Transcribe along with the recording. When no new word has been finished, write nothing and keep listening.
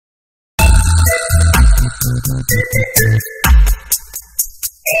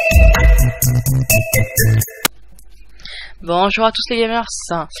Bonjour à tous les gamers.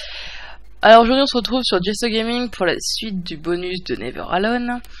 Alors aujourd'hui on se retrouve sur Gesso Gaming pour la suite du bonus de Never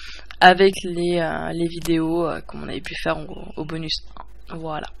Alone avec les vidéos comme on avait pu faire au bonus 1.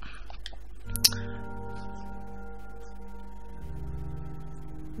 Voilà.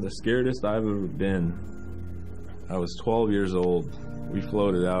 The scaredest I've ever been. I was 12 years old. We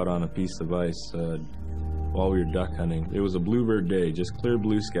floated out on a piece of ice while we were duck hunting. It was a bluebird day, just clear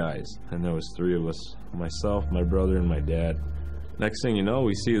blue skies, and there was 3 of us, myself, my brother, and my dad. Next thing you know,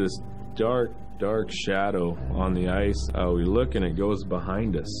 we see this dark shadow on the ice. We look and it goes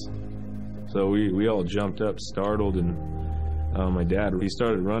behind us. So we all jumped up, startled, and my dad, he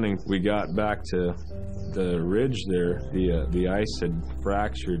started running. We got back to the ridge there. The ice had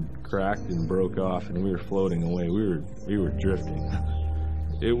fractured, cracked, and broke off, and we were floating away. We were drifting.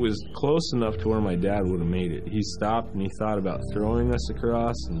 It was close enough to where my dad would have made it. He stopped and he thought about throwing us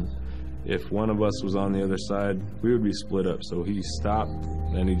across, and if one of us was on the other side, we would be split up. So he stopped,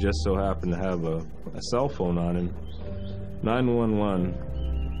 and he just so happened to have a cell phone on him.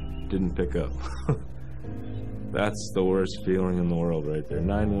 911 didn't pick up. That's the worst feeling in the world right there.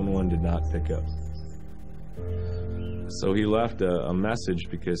 911 did not pick up. So he left a message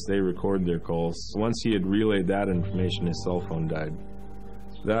because they record their calls. Once he had relayed that information, his cell phone died.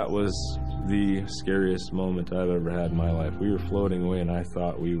 That was the scariest moment I've ever had in my life. We were floating away and I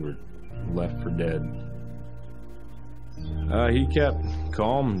thought we were left for dead. He kept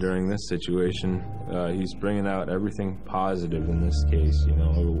calm during this situation. He's bringing out everything positive in this case. You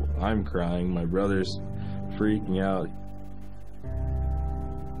know, I'm crying, my brother's freaking out.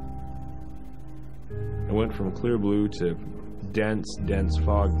 It went from clear blue to dense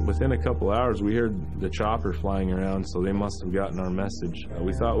fog. Within a couple hours we heard the chopper flying around, so they must have gotten our message.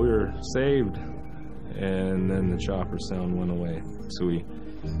 We thought we were saved, and then the chopper sound went away. So we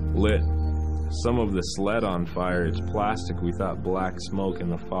lit some of the sled on fire. It's plastic. We thought black smoke in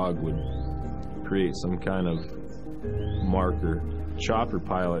the fog would create some kind of marker. Chopper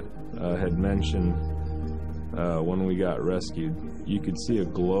pilot had mentioned when we got rescued, you could see a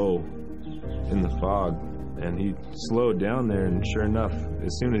glow in the fog, and he slowed down there, and sure enough,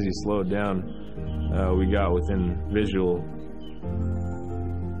 as soon as he slowed down, we got within visual.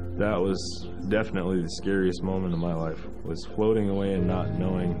 That was definitely the scariest moment of my life, was floating away and not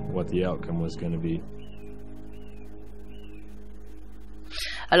knowing what the outcome was going to be.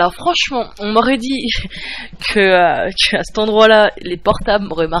 Alors franchement, on m'aurait dit que à cet endroit-là, les portables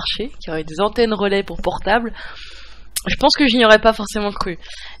auraient marché, qu'il y aurait des antennes relais pour portables. Je pense que je n'y aurais pas forcément cru.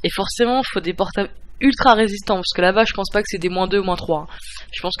 Et forcément, il faut des portables ultra résistants, parce que là-bas, je pense pas que c'est des -2, -3.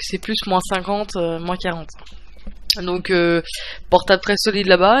 Je pense que c'est plus -50, -40. Donc, portable très solide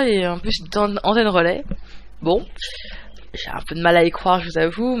là-bas, et en plus, antenne relais. Bon, j'ai un peu de mal à y croire, je vous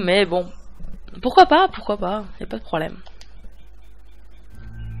avoue, mais bon, pourquoi pas, y a pas de problème.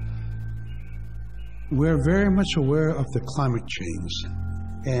 We're very much aware of the climate change.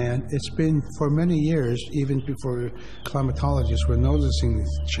 And it's been for many years, even before climatologists were noticing this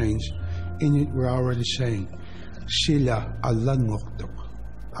change, in it we're already saying, Sila alan muktab.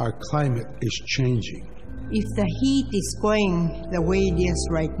 Our climate is changing. If the heat is going the way it is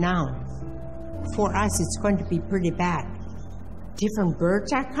right now, for us it's going to be pretty bad. Different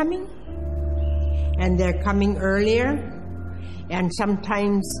birds are coming, and they're coming earlier, and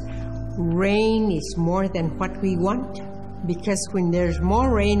sometimes rain is more than what we want. Because when there's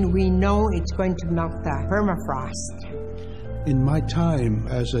more rain, we know it's going to melt the permafrost. In my time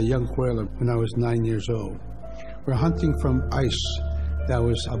as a young whaler, when I was 9 years old, we're hunting from ice that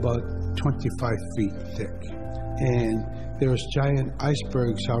was about 25 feet thick. And there was giant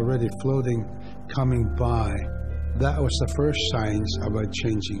icebergs already floating, coming by. That was the first signs of a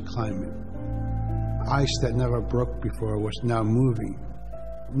changing climate. Ice that never broke before was now moving.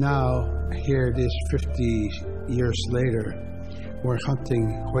 Now, here it is 50 years later, we're hunting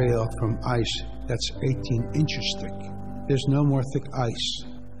whale from ice that's 18 inches thick. There's no more thick ice.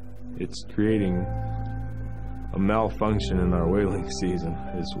 It's creating a malfunction in our whaling season,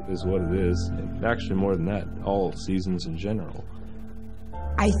 is what it is. And actually, more than that, all seasons in general.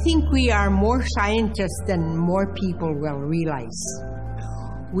 I think we are more scientists than more people will realize.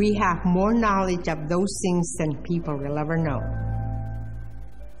 We have more knowledge of those things than people will ever know.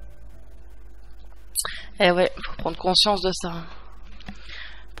 Eh ouais, faut prendre conscience de ça.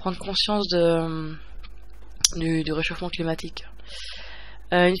 Prendre conscience du réchauffement climatique.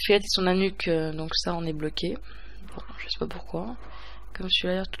 Une fillette et son nuque, donc ça on est bloqué. Bon, je sais pas pourquoi. Comme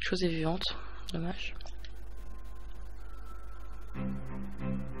celui-là, toute chose est vivante. Dommage.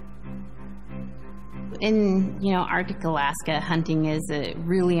 in, Arctic Alaska, hunting is a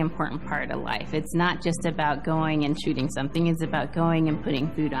really important part of life. It's not just about going and shooting something, it's about going and putting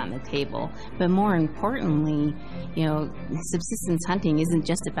food on the table. But more importantly, subsistence hunting isn't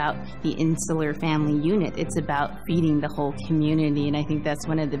just about the insular family unit, it's about feeding the whole community. And I think that's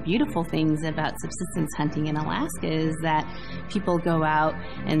one of the beautiful things about subsistence hunting in Alaska is that people go out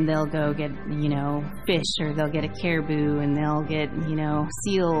and they'll go get, fish, or they'll get a caribou, and they'll get,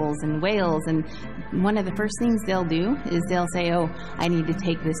 seals and whales. And one of the first things they'll do is they'll say, oh, I need to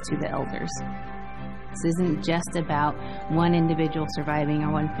take this to the elders. This isn't just about one individual surviving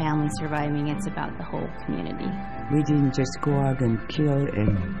or one family surviving, it's about the whole community. We didn't just go out and kill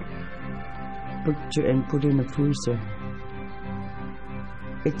and butcher and put in a freezer.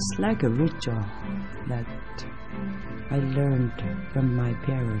 It's like a ritual that I learned from my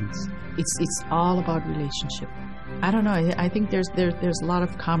parents. It's all about relationship. I don't know. I think there's a lot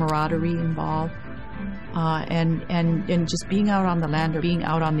of camaraderie involved, and just being out on the land or being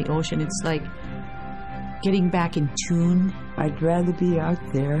out on the ocean. It's like getting back in tune. I'd rather be out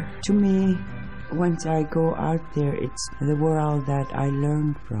there. To me, once I go out there, it's the world that I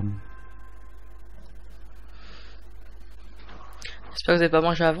learn from. J'espère que vous n'avez pas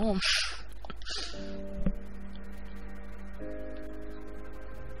mangé avant.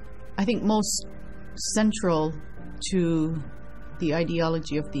 I think most central to the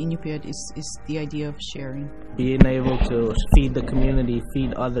ideology of the Inupiat is the idea of sharing. Being able to feed the community,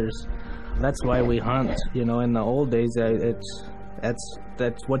 feed others. That's why we hunt. In the old days,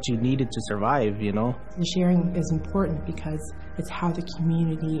 that's what you needed to survive. The sharing is important because it's how the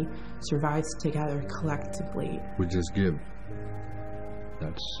community survives together collectively. We just give.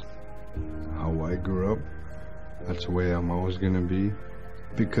 That's how I grew up. That's the way I'm always going to be.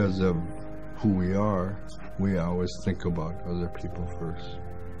 Because of who we are, we always think about other people first.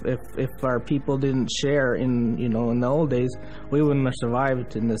 If our people didn't share in the old days, we wouldn't have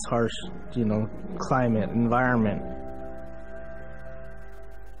survived in this harsh, climate, environment.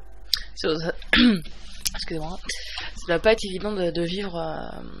 Excusez-moi. Ça doit pas être évident de vivre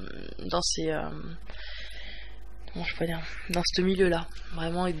dans ces... comment je peux dire, dans ce milieu-là.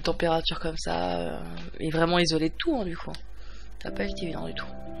 Vraiment, avec des températures comme ça, et vraiment isolé de tout, du coup. Ça doit pas être évident du tout.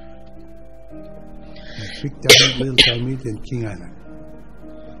 Big Daddy, Little Tamid, and King Island.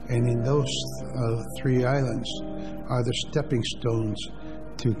 And in those three islands are the stepping stones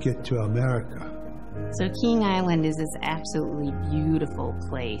to get to America. So King Island is this absolutely beautiful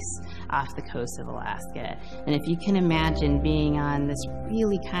place off the coast of Alaska. And if you can imagine being on this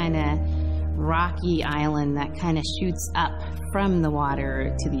really kind of rocky island that kind of shoots up from the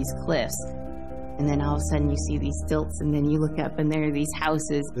water to these cliffs, and then all of a sudden you see these stilts, and then you look up and there are these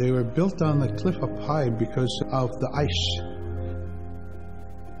houses. They were built on the cliff up high because of the ice.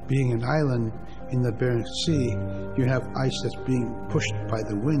 Being an island in the Bering Sea, you have ice that's being pushed by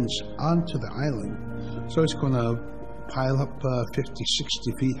the winds onto the island. So it's going to pile up 50,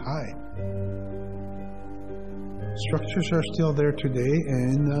 60 feet high. Structures are still there today,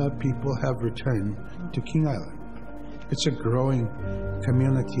 and people have returned to King Island. It's a growing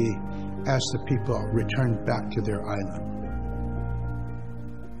community as the people return back to their island.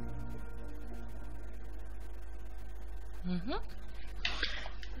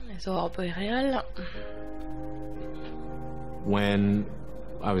 Les aurores boréales. When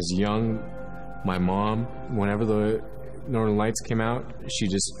I was young, my mom, whenever the Northern Lights came out,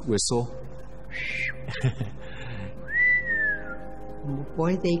 she'd just whistle.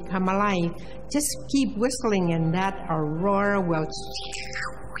 Boy, they come alive. Just keep whistling and that aurora will...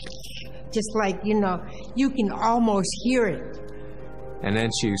 Just like, you can almost hear it. And then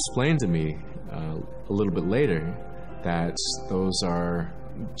she explained to me a little bit later that those are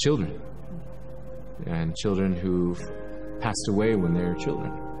children, and children who've passed away when they were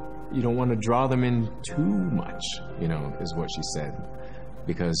children. You don't want to draw them in too much, is what she said,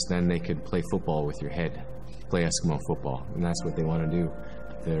 because then they could play football with your head, play Eskimo football, and that's what they want to do.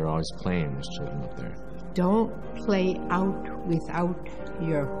 They're always playing, those children up there. Don't play out without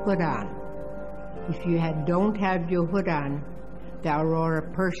your hood on. If you don't have your hood on, the Aurora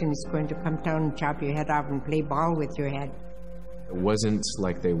person is going to come down and chop your head off and play ball with your head. It wasn't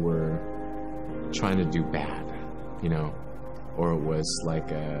like they were trying to do bad, or it was like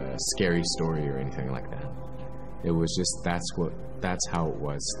a scary story or anything like that. It was just, that's how it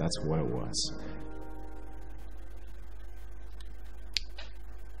was, that's what it was.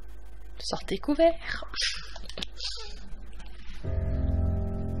 Sortez couverts.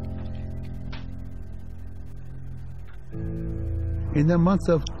 In the month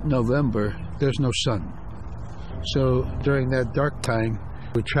of November, there's no sun. So during that dark time,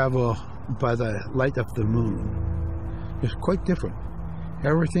 we travel by the light of the moon. It was quite different.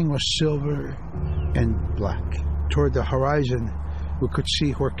 Everything was silver and black. Toward the horizon, we could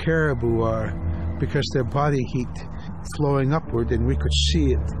see where caribou are because their body heat flowing upward, and we could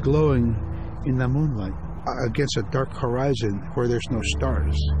see it glowing in the moonlight against a dark horizon where there's no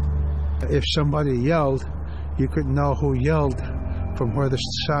stars. If somebody yelled, you could know who yelled from where the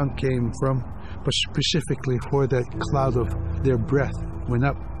sound came from, but specifically where that cloud of their breath went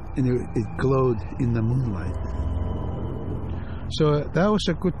up and it glowed in the moonlight. So that was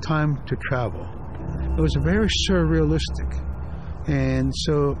a good time to travel. It was very surrealistic. And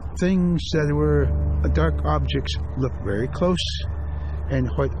so things that were dark objects looked very close, and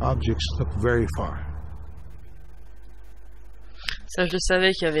white objects looked very far. Ça, je le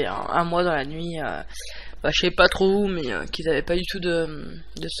savais qu'il y avait un mois dans la nuit, je sais pas trop où, mais qu'ils n'avaient pas du tout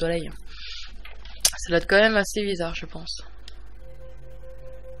de soleil. Ça doit être quand même assez bizarre, je pense.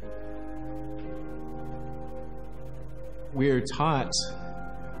 We are taught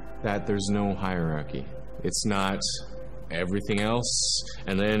that there's no hierarchy. It's not everything else,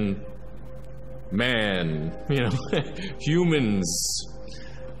 and then man, humans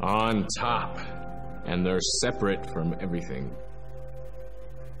on top, and they're separate from everything.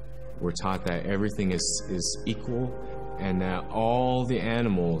 We're taught that everything is equal, and that all the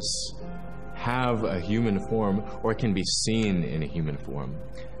animals have a human form or can be seen in a human form.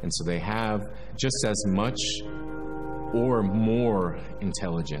 And so they have just as much or more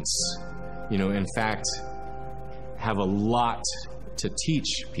intelligence. In fact, have a lot to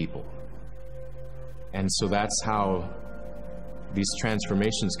teach people. And so that's how these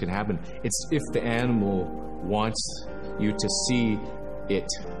transformations can happen. It's if the animal wants you to see it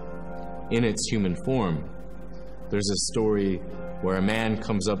in its human form. There's a story where a man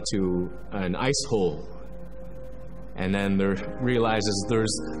comes up to an ice hole and then realizes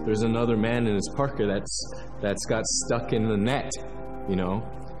there's another man in his parka that's got stuck in the net,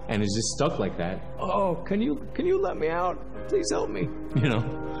 and is just stuck like that. Oh, can you let me out? Please help me,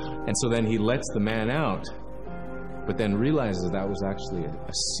 And so then he lets the man out, but then realizes that was actually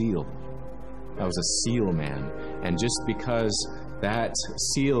a seal. That was a seal man. And just because that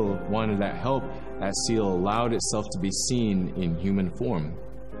seal wanted that help, that seal allowed itself to be seen in human form.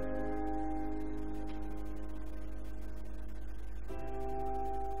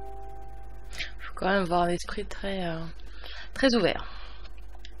 Faut quand même avoir l'esprit très ouvert.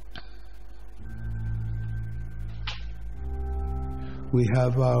 We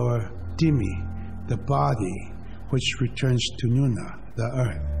have our Dimi, the body, which returns to Nuna, the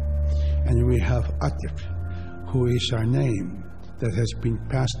earth. And we have Atik, who is our name that has been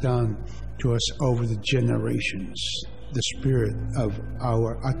passed down to us over the generations. The spirit of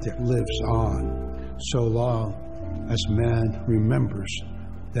our Atik lives on so long as man remembers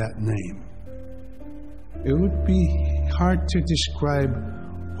that name. It would be hard to describe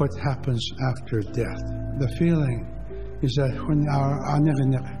what happens after death. The feeling is that when our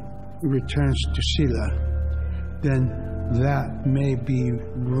Anik returns to Sila, then that may be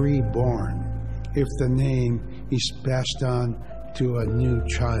reborn if the name is passed on to a new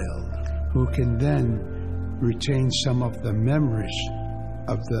child who can then retain some of the memories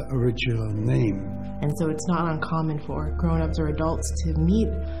of the original name. And so it's not uncommon for grown-ups or adults to meet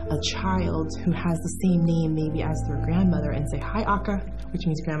a child who has the same name maybe as their grandmother and say, "Hi, Akka," which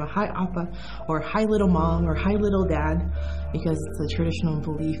means grandma, "Hi, Appa," or "Hi, little mom," or "Hi, little dad," because it's a traditional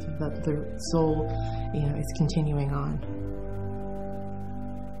belief that their soul, is continuing on.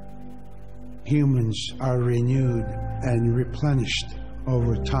 Humans are renewed and replenished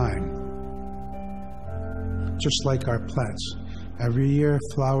over time, just like our plants. Every year,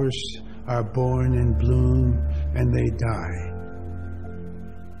 flowers are born and bloom, and they die.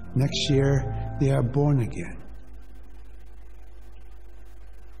 Next year, they are born again.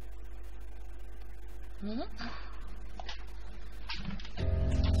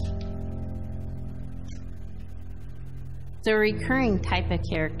 The recurring type of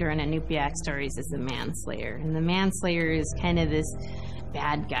character in Inupiaq stories is the manslayer. And the manslayer is kind of this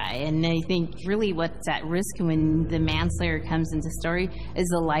bad guy. And I think really what's at risk when the manslayer comes into story is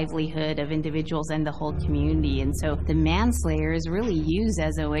the livelihood of individuals and the whole community. And so the manslayer is really used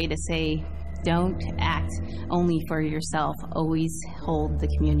as a way to say, don't act only for yourself. Always hold the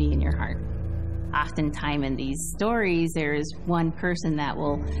community in your heart. Oftentimes in these stories, there is one person that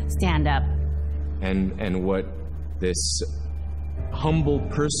will stand up. And what this humble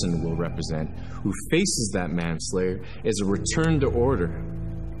person will represent, who faces that manslayer, is a return to order,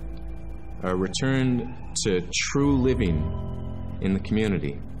 a return to true living in the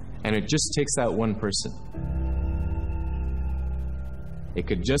community. And it just takes that one person. It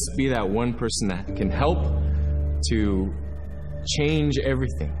could just be that one person that can help to change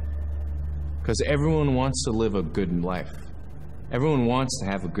everything. Because everyone wants to live a good life. Everyone wants to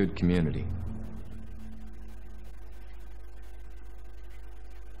have a good community.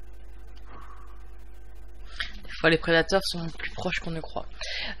 Des fois, les prédateurs sont plus proches qu'on ne croit.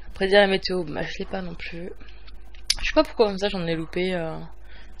 Prédire la météo, bah, je l'ai pas non plus. Je sais pas pourquoi comme ça j'en ai loupé.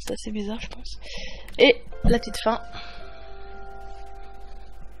 C'est assez bizarre, je pense. Et la petite fin.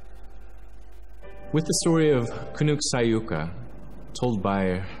 With the story of Kunuk Sayuka, told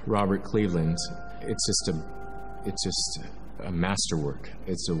by Robert Cleveland, it's just a masterwork.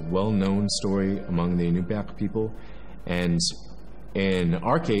 It's a well-known story among the Inupiaq people, and in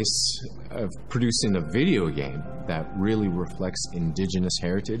our case, of producing a video game that really reflects indigenous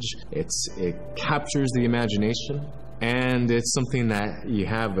heritage. It captures the imagination, and it's something that you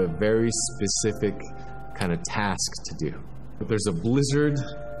have a very specific kind of task to do. But there's a blizzard,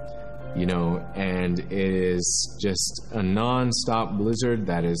 you know, and it is just a non-stop blizzard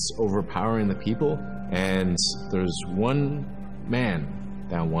that is overpowering the people, and there's one man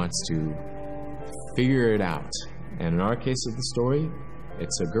that wants to figure it out. And in our case of the story,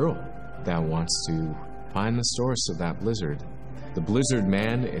 it's a girl that wants to find the source of that blizzard. The blizzard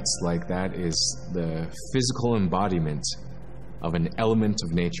man, it's like that is the physical embodiment of an element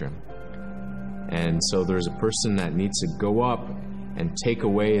of nature. And so there's a person that needs to go up and take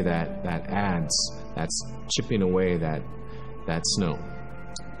away that adze, that's chipping away that snow.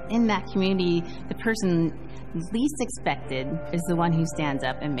 In that community, the person least expected is the one who stands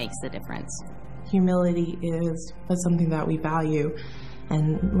up and makes the difference. Humility is something that we value,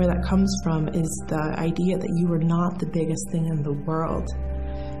 and where that comes from is the idea that you are not the biggest thing in the world.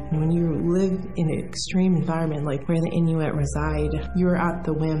 And when you live in an extreme environment like where the Inuit reside, you are at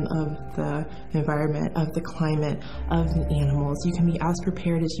the whim of the environment, of the climate, of the animals. You can be as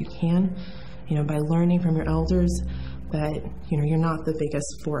prepared as you can, you know, by learning from your elders, but you know, you're not the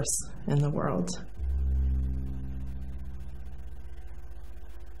biggest force in the world.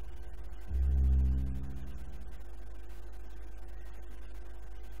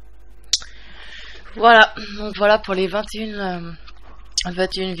 Voilà, donc voilà pour les 21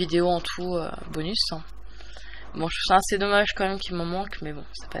 vidéos en tout bonus. Bon, je trouve ça assez dommage quand même qu'il m'en manque, mais bon,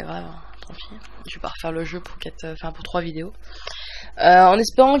 c'est pas grave, hein, tant pis. Je vais pas refaire le jeu pour 3 vidéos. En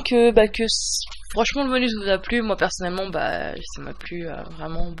espérant que franchement le bonus vous a plu. Moi personnellement, ça m'a plu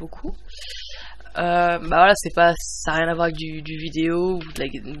vraiment beaucoup. Voilà, ça n'a rien à voir avec du vidéo ou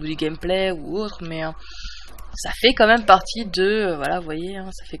du gameplay ou autre, mais ça fait quand même partie de, voilà, vous voyez, hein,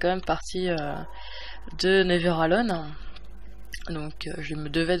 ça fait quand même partie de Never Alone. Donc je me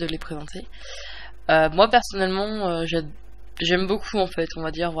devais de les présenter. Moi personnellement, j'aime beaucoup en fait, on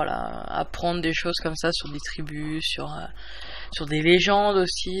va dire, voilà, apprendre des choses comme ça sur des tribus, sur des légendes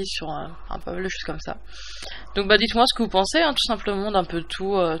aussi, sur un peu de choses comme ça. Donc dites-moi ce que vous pensez, hein, tout simplement d'un peu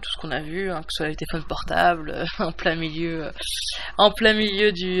tout ce qu'on a vu, hein, que ce soit les téléphones portables, en plein milieu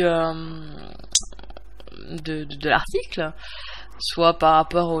de l'article, soit par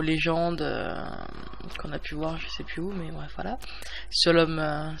rapport aux légendes qu'on a pu voir, je sais plus où, mais bref, voilà, sur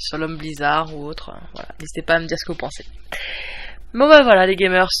l'homme blizzard ou autre, voilà, n'hésitez pas à me dire ce que vous pensez. Bon voilà les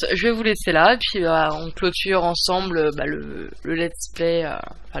gamers, je vais vous laisser là, et puis on clôture ensemble le let's play,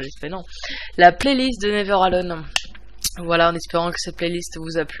 la playlist de Never Alone. Voilà, en espérant que cette playlist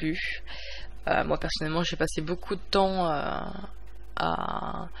vous a plu. Moi personnellement j'ai passé beaucoup de temps à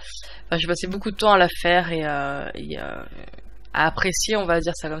la faire et à apprécier, on va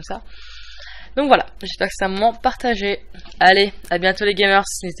dire ça comme ça. Donc voilà, j'espère que c'est un moment partagé. Allez, à bientôt les gamers,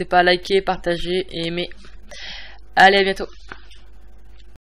 n'hésitez pas à liker, partager et aimer. Allez, à bientôt.